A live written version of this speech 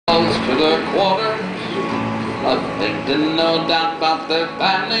their quarters, thinking no doubt about their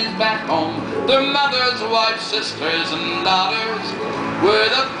families back home, their mothers, wives, sisters, and daughters.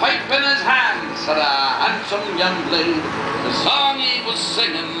 With a pipe in his hand sat a handsome young blade. The song he was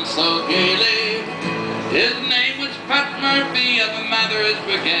singing so gaily, his name was Pat Murphy of the Mathers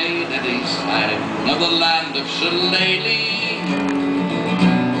Brigade, and he sang of the land of Shillelagh.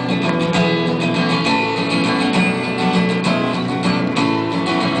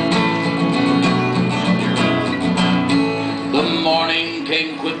 The morning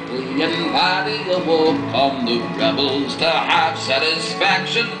came quickly and Paddy awoke on the rebels to have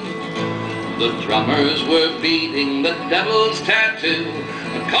satisfaction. The drummers were beating the devil's tattoo,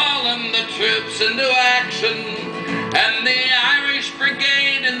 calling the troops into action. And the Irish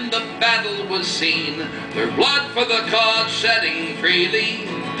Brigade in the battle was seen, their blood for the cause shedding freely.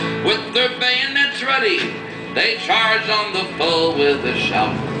 With their bayonets ready, they charged on the foe with a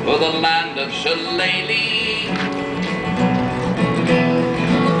shout for the land of Shillelagh.